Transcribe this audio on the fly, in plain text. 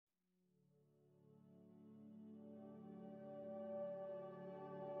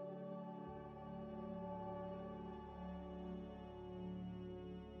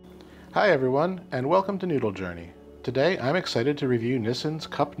Hi everyone, and welcome to Noodle Journey. Today I'm excited to review Nissin's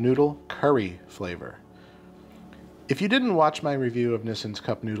Cup Noodle Curry flavor. If you didn't watch my review of Nissin's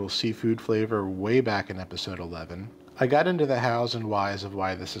Cup Noodle seafood flavor way back in episode 11, I got into the hows and whys of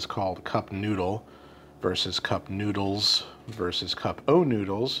why this is called Cup Noodle versus Cup Noodles versus Cup O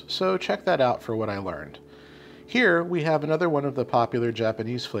Noodles, so check that out for what I learned. Here we have another one of the popular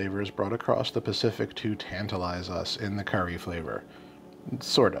Japanese flavors brought across the Pacific to tantalize us in the curry flavor.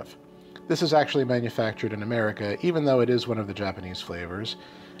 Sort of. This is actually manufactured in America, even though it is one of the Japanese flavors,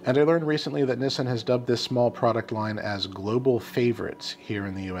 and I learned recently that Nissin has dubbed this small product line as Global Favorites here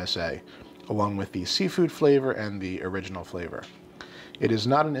in the USA, along with the seafood flavor and the original flavor. It is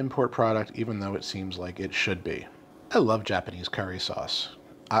not an import product, even though it seems like it should be. I love Japanese curry sauce.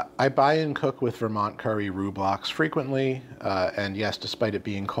 I buy and cook with Vermont curry roux blocks frequently, and yes, despite it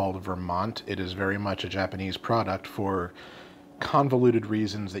being called Vermont, it is very much a Japanese product for convoluted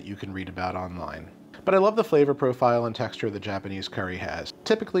reasons that you can read about online. But I love the flavor profile and texture the Japanese curry has.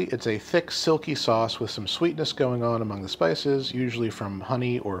 Typically, it's a thick, silky sauce with some sweetness going on among the spices, usually from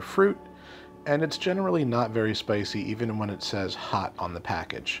honey or fruit, and it's generally not very spicy even when it says hot on the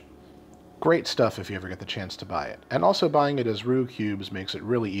package. Great stuff if you ever get the chance to buy it. And also buying it as roux cubes makes it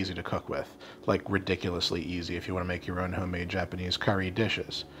really easy to cook with, like ridiculously easy if you want to make your own homemade Japanese curry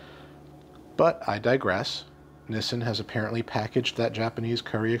dishes. But I digress. Nissin has apparently packaged that Japanese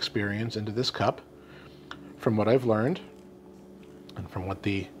curry experience into this cup. From what I've learned, and from what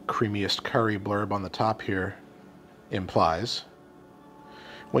the creamiest curry blurb on the top here implies,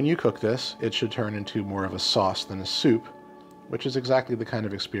 when you cook this, it should turn into more of a sauce than a soup, which is exactly the kind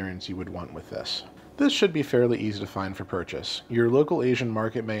of experience you would want with this. This should be fairly easy to find for purchase. Your local Asian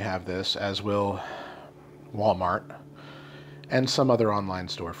market may have this, as will Walmart and some other online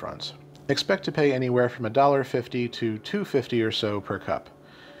storefronts. Expect to pay anywhere from $1.50 to $2.50 or so per cup.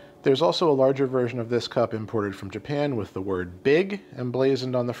 There's also a larger version of this cup imported from Japan with the word big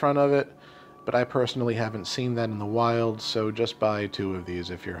emblazoned on the front of it, but I personally haven't seen that in the wild, so just buy 2 of these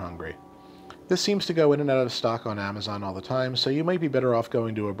if you're hungry. This seems to go in and out of stock on Amazon all the time, so you might be better off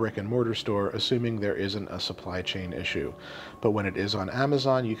going to a brick and mortar store, assuming there isn't a supply chain issue. But when it is on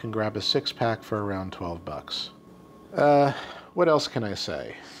Amazon, you can grab a 6-pack for around $12. What else can I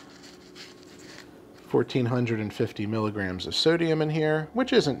say? 1,450 milligrams of sodium in here,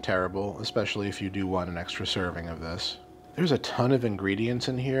 which isn't terrible, especially if you do want an extra serving of this. There's a ton of ingredients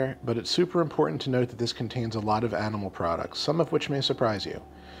in here, but it's super important to note that this contains a lot of animal products, some of which may surprise you.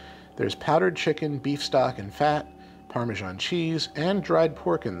 There's powdered chicken, beef stock and fat, Parmesan cheese, and dried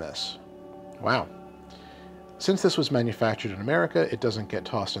pork in this. Wow. Since this was manufactured in America, it doesn't get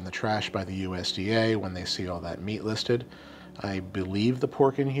tossed in the trash by the USDA when they see all that meat listed. I believe the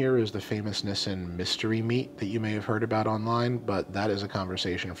pork in here is the famous Nissin mystery meat that you may have heard about online, but that is a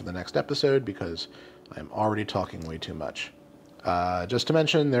conversation for the next episode because I'm already talking way too much. Just to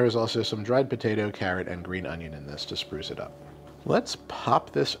mention, there is also some dried potato, carrot, and green onion in this to spruce it up. Let's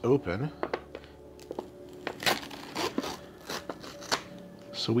pop this open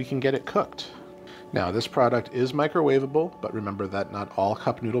so we can get it cooked. Now, this product is microwavable, but remember that not all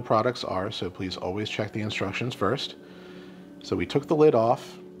cup noodle products are, so please always check the instructions first. So we took the lid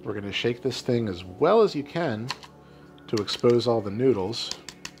off. We're going to shake this thing as well as you can to expose all the noodles,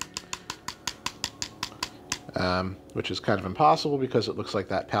 which is kind of impossible because it looks like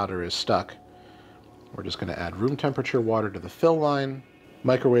that powder is stuck. We're just going to add room temperature water to the fill line,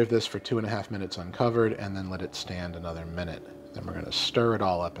 microwave this for 2.5 minutes uncovered, and then let it stand another minute. Then we're going to stir it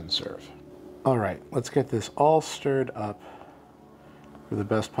all up and serve. All right, let's get this all stirred up for the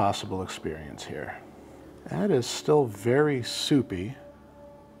best possible experience here. That is still very soupy.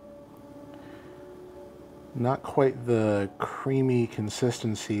 Not quite the creamy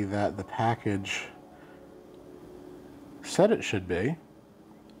consistency that the package said it should be.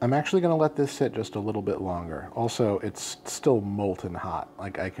 I'm actually going to let this sit just a little bit longer. Also, it's still molten hot.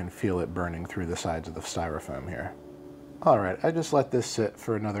 Like I can feel it burning through the sides of the styrofoam here. All right, I just let this sit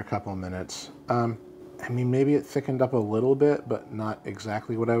for another couple minutes. I mean, maybe it thickened up a little bit, but not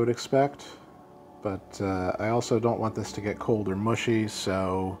exactly what I would expect. But I also don't want this to get cold or mushy,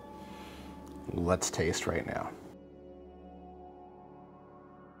 so let's taste right now.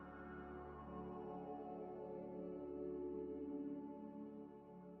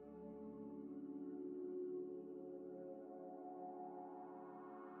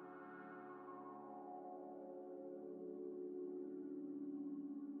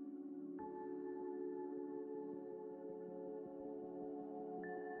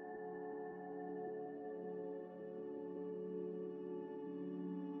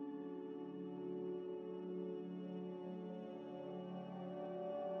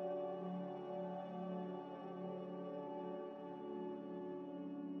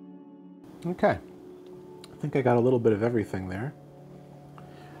 Okay, I think I got a little bit of everything there.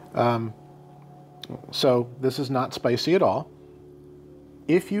 So this is not spicy at all.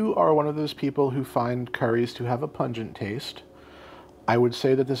 If you are one of those people who find curries to have a pungent taste, I would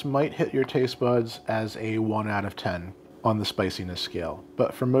say that this might hit your taste buds as a 1 out of 10 on the spiciness scale.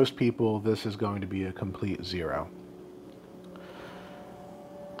 But for most people, this is going to be a complete 0.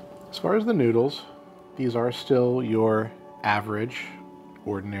 As far as the noodles, these are still your average,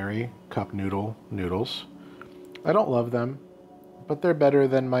 ordinary cup noodle noodles. I don't love them, but they're better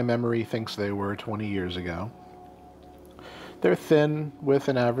than my memory thinks they were 20 years ago. They're thin with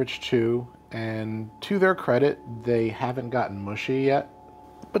an average chew, and to their credit, they haven't gotten mushy yet,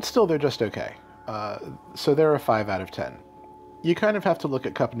 but still they're just okay. So they're a 5 out of 10. You kind of have to look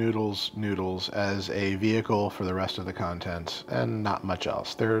at cup noodles as a vehicle for the rest of the content and not much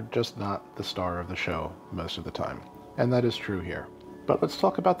else. They're just not the star of the show most of the time, and that is true here. But let's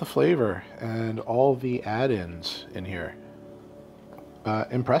talk about the flavor and all the add-ins in here.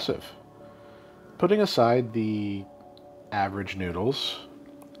 Impressive. Putting aside the average noodles,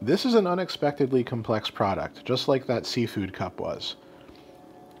 this is an unexpectedly complex product, just like that seafood cup was.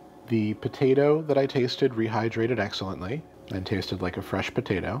 The potato that I tasted rehydrated excellently and tasted like a fresh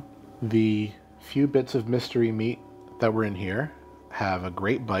potato. The few bits of mystery meat that were in here have a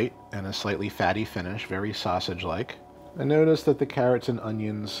great bite and a slightly fatty finish, very sausage-like. I noticed that the carrots and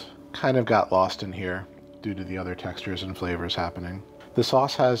onions kind of got lost in here due to the other textures and flavors happening. The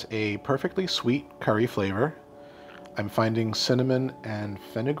sauce has a perfectly sweet curry flavor. I'm finding cinnamon and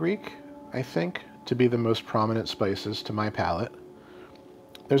fenugreek, I think, to be the most prominent spices to my palate.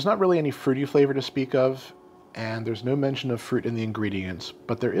 There's not really any fruity flavor to speak of, and there's no mention of fruit in the ingredients,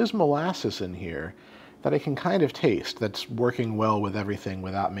 but there is molasses in here that I can kind of taste that's working well with everything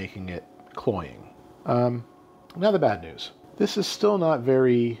without making it cloying. Now the bad news. This is still not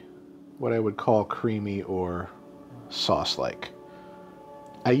very what I would call creamy or sauce-like.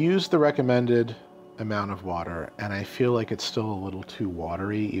 I used the recommended amount of water, and I feel like it's still a little too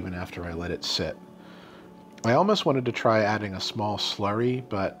watery even after I let it sit. I almost wanted to try adding a small slurry,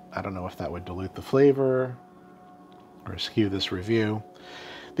 but I don't know if that would dilute the flavor or skew this review.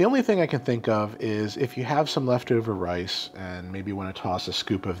 The only thing I can think of is if you have some leftover rice and maybe want to toss a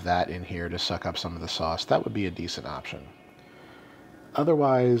scoop of that in here to suck up some of the sauce, that would be a decent option.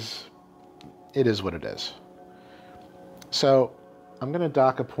 Otherwise, it is what it is. So I'm going to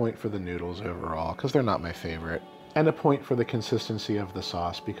dock a point for the noodles overall because they're not my favorite, and a point for the consistency of the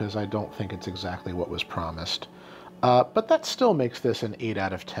sauce because I don't think it's exactly what was promised. But that still makes this an 8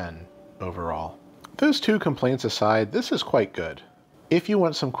 out of 10 overall. Those two complaints aside, this is quite good. If you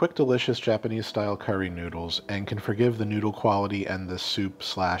want some quick, delicious Japanese-style curry noodles and can forgive the noodle quality and the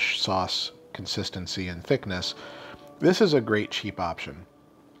soup/sauce consistency and thickness, this is a great cheap option.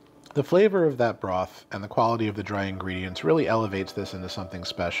 The flavor of that broth and the quality of the dry ingredients really elevates this into something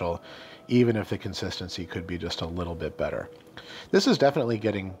special, even if the consistency could be just a little bit better. This is definitely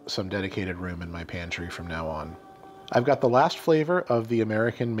getting some dedicated room in my pantry from now on. I've got the last flavor of the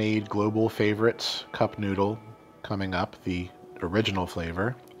American-made global favorites cup noodle coming up, the original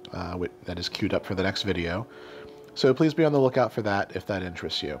flavor that is queued up for the next video. So please be on the lookout for that if that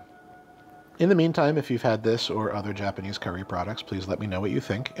interests you. In the meantime, if you've had this or other Japanese curry products, please let me know what you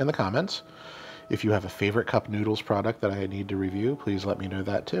think in the comments. If you have a favorite cup noodles product that I need to review, please let me know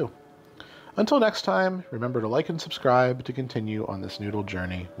that too. Until next time, remember to like and subscribe to continue on this noodle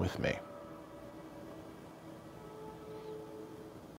journey with me.